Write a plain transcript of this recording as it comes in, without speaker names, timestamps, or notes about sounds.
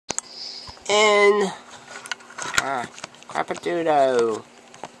in Crapadudo.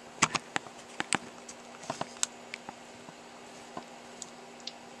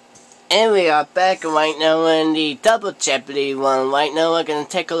 And we are back right now in the Double Jeopardy one. Right now we're going to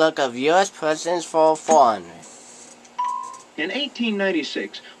take a look of U.S. presidents for 400. In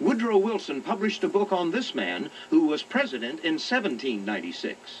 1896, Woodrow Wilson published a book on this man who was president in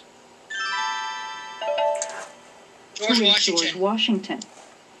 1796. George Washington.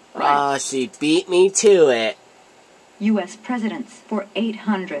 Right. Oh, she beat me to it. U.S. presidents for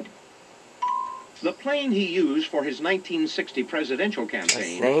 800. The plane he used for his 1960 presidential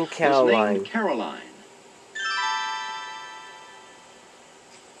campaign was named Caroline.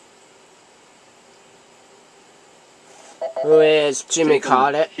 Who is Jimmy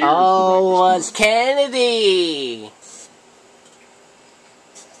Carter? Oh, was Kennedy.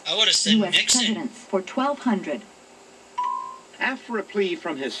 I would have said U.S. Nixon. presidents for 1200. After a plea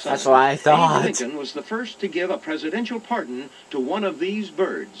from his son, that's what I thought. Lincoln was the first to give a presidential pardon to one of these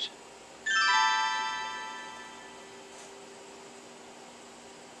birds.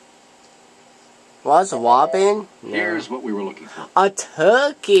 Was a robin? No. Here's what we were looking for. A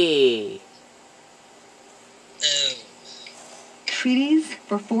turkey. Oh. Treaties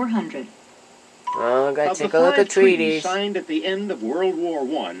for 400. Oh, I gotta take a look at treaties. Signed at the end of World War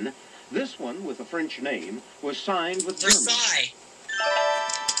I, this one with a French name was signed with Versailles.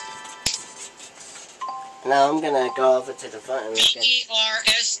 Now I'm gonna go over to the front and look at Versailles.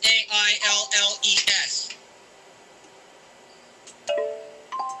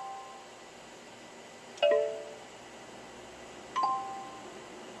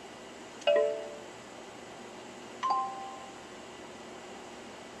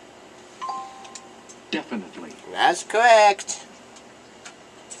 Definitely. That's correct.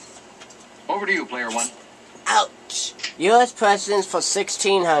 Over to you, player one. Ouch. U.S. presidents for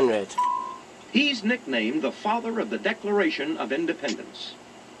 1600. He's nicknamed the father of the Declaration of Independence.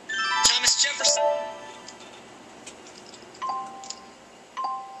 Thomas Jefferson.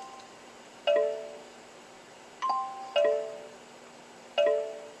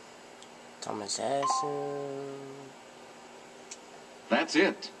 Thomas Edison. That's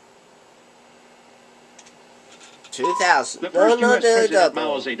it. 2000. The first U.S. President double.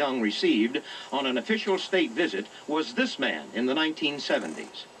 Mao Zedong received on an official state visit was this man in the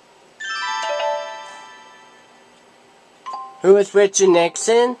 1970s. Who is Richard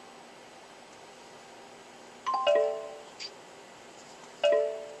Nixon?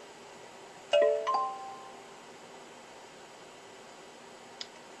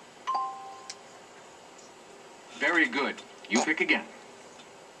 Very good. You pick again.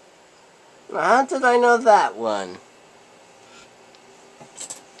 How did I know that one?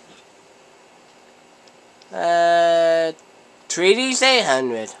 Treaties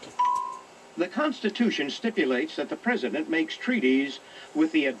 800. The Constitution stipulates that the President makes treaties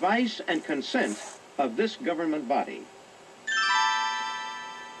with the advice and consent of this government body.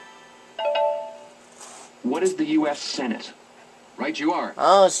 What is the U.S. Senate? Right you are.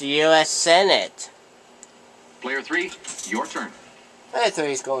 Oh, it's the U.S. Senate. Player 3, your turn. Player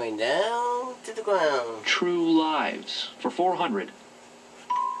 3 is going down to the ground. True Lives for 400.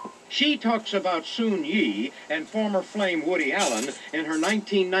 She talks about Soon Yi and former flame Woody Allen in her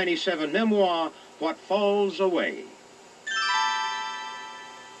 1997 memoir, What Falls Away.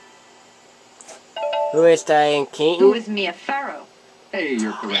 Who is Diane Keaton? Who is Mia Farrow? Hey,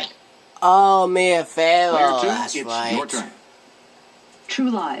 you're correct. Oh, Mia Farrow. Player 2, that's it's right. your turn. True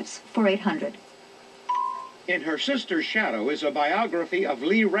Lives for 800. In Her Sister's Shadow is a biography of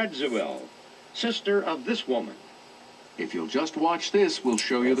Lee Radziwill, sister of this woman. If you'll just watch this, we'll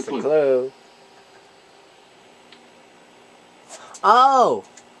show you the clue. Oh!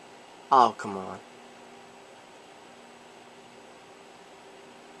 Oh, come on.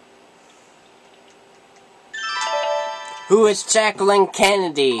 Who is Jacqueline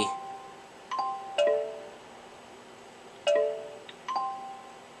Kennedy?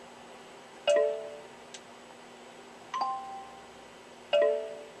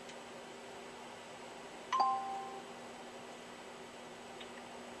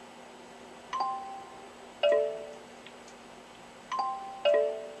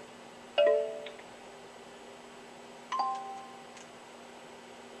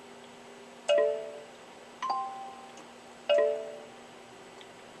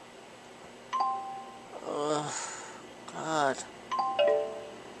 God.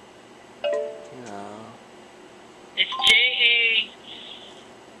 No. It's J.A.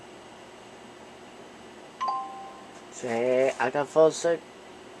 Say, I got full sick.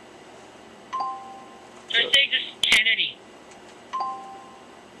 Let's say this Kennedy.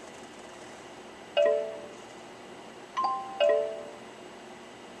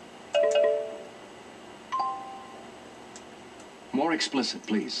 More explicit,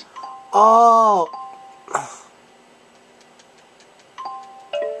 please. Oh.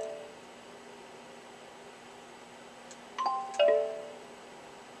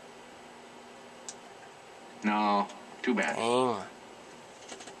 No, too bad. Dang.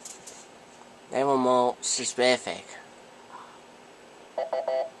 They were more specific.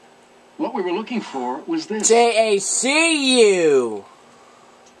 What we were looking for was this. JACU!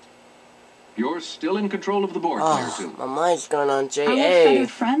 You're still in control of the board, player Oh, 2. my mind's going on Our JA. feathered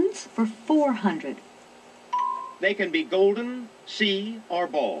friends for 400. They can be golden, sea, or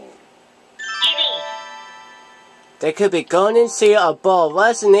bald. Eagle. They could be golden sea or ball.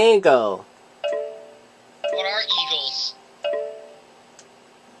 What's an eagle? What are eagles?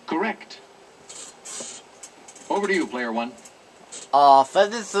 Correct. Over to you, player 1. Oh,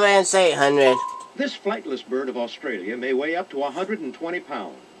 feather friends 800. This flightless bird of Australia may weigh up to 120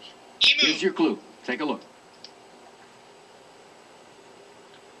 pounds. Emu. Here's your clue. Take a look.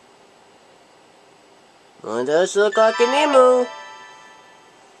 One does look like an emu.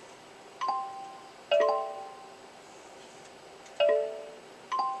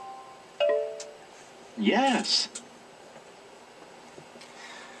 Yes.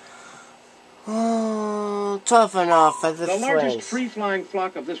 Oh, tough enough, feather The friends. largest free-flying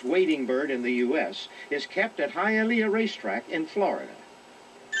flock of this wading bird in the U.S. is kept at Hialeah Racetrack in Florida.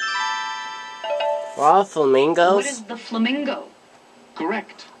 Raw flamingos? What is the flamingo?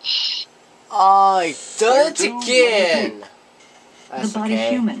 Correct. Oh, he done it Player two, again. That's the body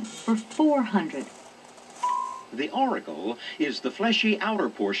okay. human for 400. The auricle is the fleshy outer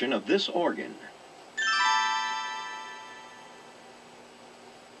portion of this organ.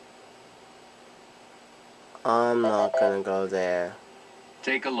 I'm not gonna go there.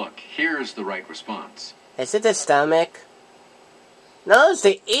 Take a look. Here's the right response. Is it the stomach? No, it's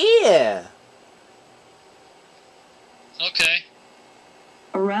the ear. Okay.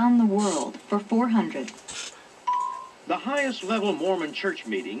 Around the world for 400. The highest level Mormon church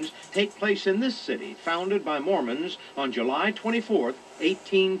meetings take place in this city, founded by Mormons on July 24th, I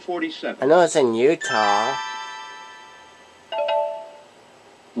 1847. know it's in Utah.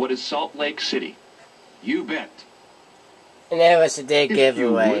 What is Salt Lake City? You bet. And there was a big If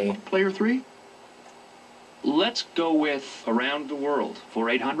giveaway. you would, player 3. Let's go with around the world for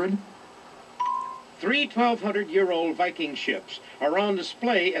 800. Three 1,200-year-old Viking ships are on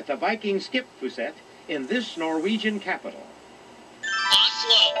display at the Viking Skiphuset in this Norwegian capital.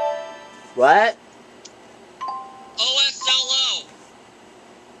 Oslo. What? OSLO.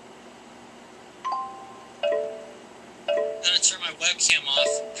 Gotta turn my webcam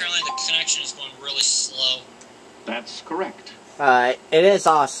off. Apparently the connection is going really slow. That's correct. Alright, it is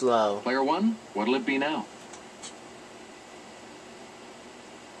Oslo. Player 1, what'll it be now?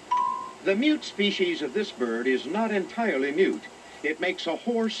 The mute species of this bird is not entirely mute. It makes a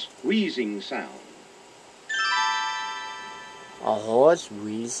hoarse, wheezing sound. A horse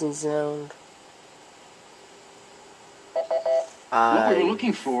wheezing sound? What we were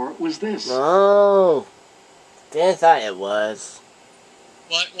looking for was this. No. Didn't thought it was.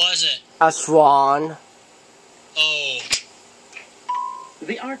 What was it? A swan. Oh.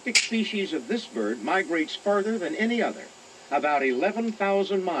 The Arctic species of this bird migrates farther than any other, about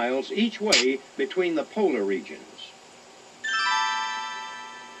 11,000 miles each way between the polar regions.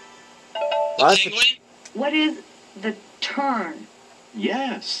 What's the- Penguin? What is the tern?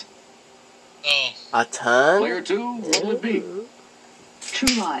 Yes. Oh. A ton? Player 2, what'll it be?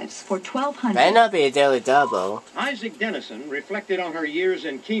 True Lives for 1,200. May not be a daily double. Isaac Dennison reflected on her years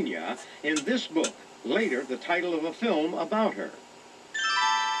in Kenya in this book, later the title of a film about her.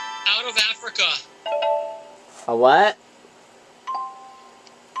 Out of Africa. A what?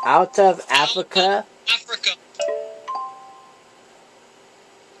 Out of Africa? Africa.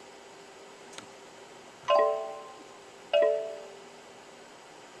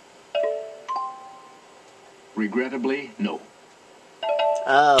 Regrettably, no.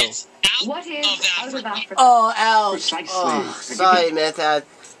 Oh. It's out What is of out of Africa. Africa? Oh, ouch. Precisely. Oh, sorry, Myth. I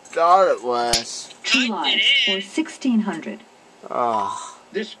thought it was. True Typed Lives it for in. 1,600. Oh.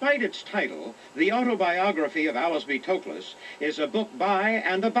 Despite its title, the autobiography of Alice B. Toklas is a book by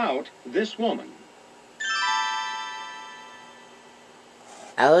and about this woman.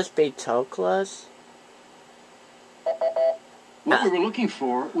 Alice B. Toklas? What we were looking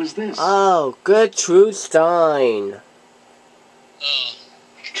for was this. Oh, Gertrude Stein. Oh.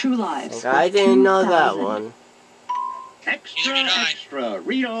 True Lives for I didn't know that 2,000. one. Extra, Neither did I. extra.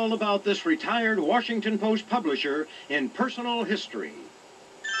 Read all about this retired Washington Post publisher in Personal History.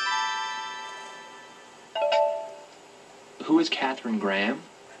 Who is Catherine Graham?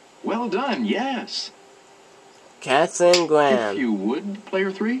 Well done, yes. Catherine If Graham. you would,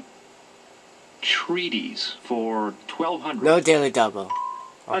 player 3. Treaties for 1200. No daily double.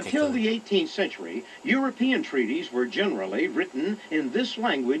 Okay, Until good. the 18th century, European treaties were generally written in this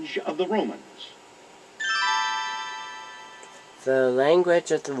language of the Romans. The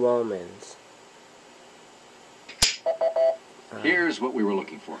language of the Romans. Here's what we were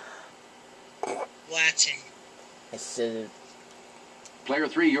looking for. Latin. It's Player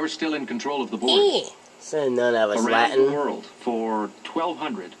 3, you're still in control of the board. so none of us Around the Latin. world for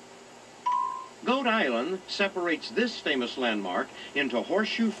 1200. Goat Island separates this famous landmark into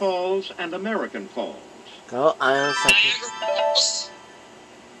Horseshoe Falls and American Falls. Go Island Niagara Falls.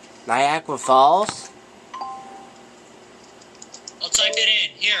 Niagara Falls. I'll type it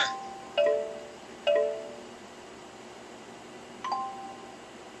in. Here.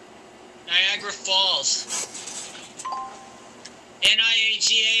 Niagara Falls.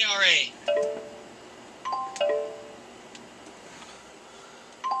 Niagara.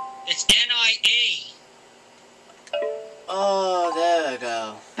 It's NIA. Oh, there we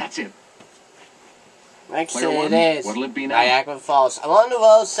go. That's it. Actually, Player 1, it is. what'll it be now? Niagara Falls. I'm on the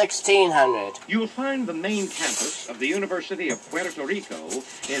road 1600. You will find the main campus of the University of Puerto Rico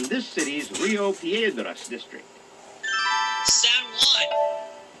in this city's Rio Piedras district. San Juan.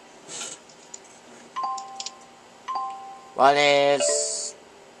 What is...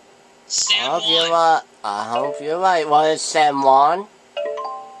 San I hope you're Juan. right. I hope you're right. What is San Juan?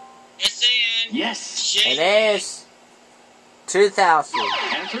 SAN. Yes. It is 2000.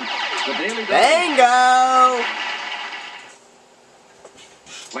 Answer, the Daily Double. Bingo!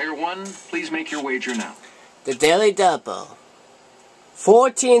 Player 1, please make your wager now. The Daily Double.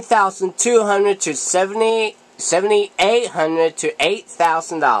 14,200 to 7,800 to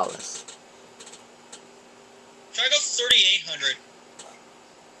 $8,000. Try to go 3,800.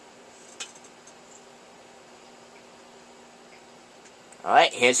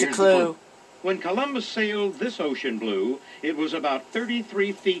 Alright, here's the Here's the clue. When Columbus sailed this ocean blue, it was about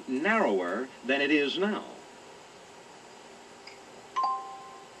 33 feet narrower than it is now.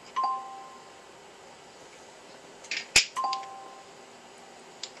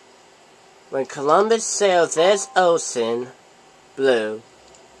 When Columbus sailed this ocean blue,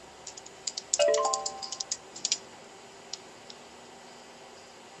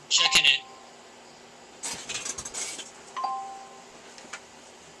 Checking it.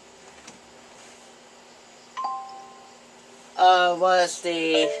 was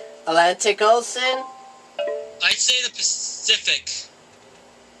the Atlantic Ocean? I'd say the Pacific.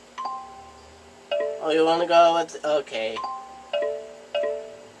 Oh, you want to go with... Okay.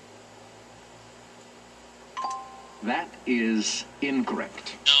 That is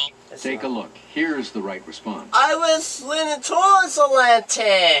incorrect. No. That's Take a wrong. look. Here's the right response. I was leaning towards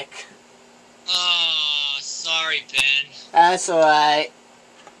Atlantic. Oh, sorry, Ben. That's alright.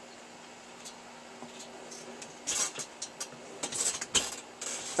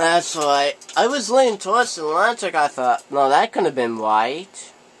 That's right. I was leaning towards the Atlantic. I thought, no, that could have been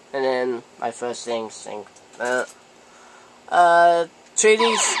right. And then my first instinct. Treaties.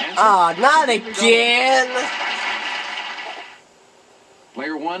 Oh, not again.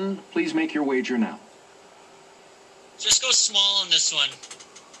 Player 1, please make your wager now. Just go small on this one.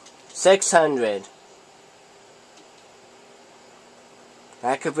 600.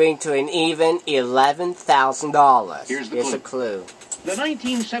 That could bring to an even $11,000. Here's the Here's a clue. clue. The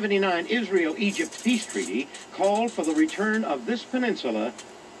 1979 Israel-Egypt peace treaty called for the return of this peninsula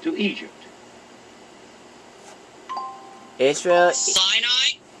to Egypt. Israel.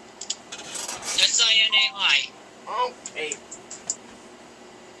 Sinai? S-I-N-A-I. Okay.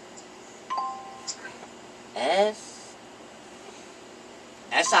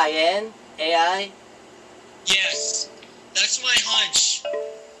 S-I-N-A-I? Yes. That's my hunch.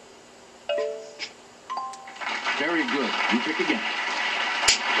 Very good. You pick again.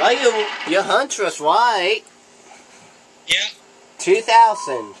 Well, your hunch was right. Yeah.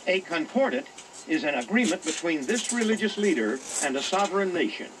 2000. A concordat is an agreement between this religious leader and a sovereign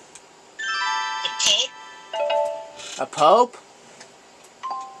nation. The Pope? A pope?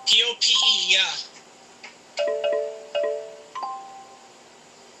 P-O-P-E, yeah.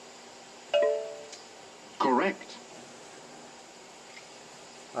 Correct.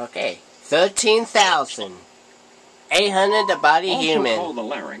 Okay. 13,000. 800 the body Also human. called the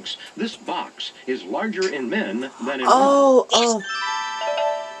larynx, this box is larger in men than in women. Oh.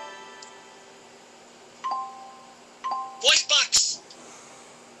 Voice box!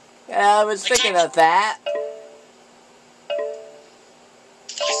 Yeah, I was thinking of that.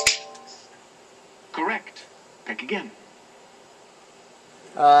 Voice. Correct. Pick again.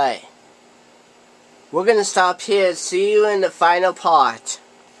 Alright. we're gonna stop here. See you in the final part.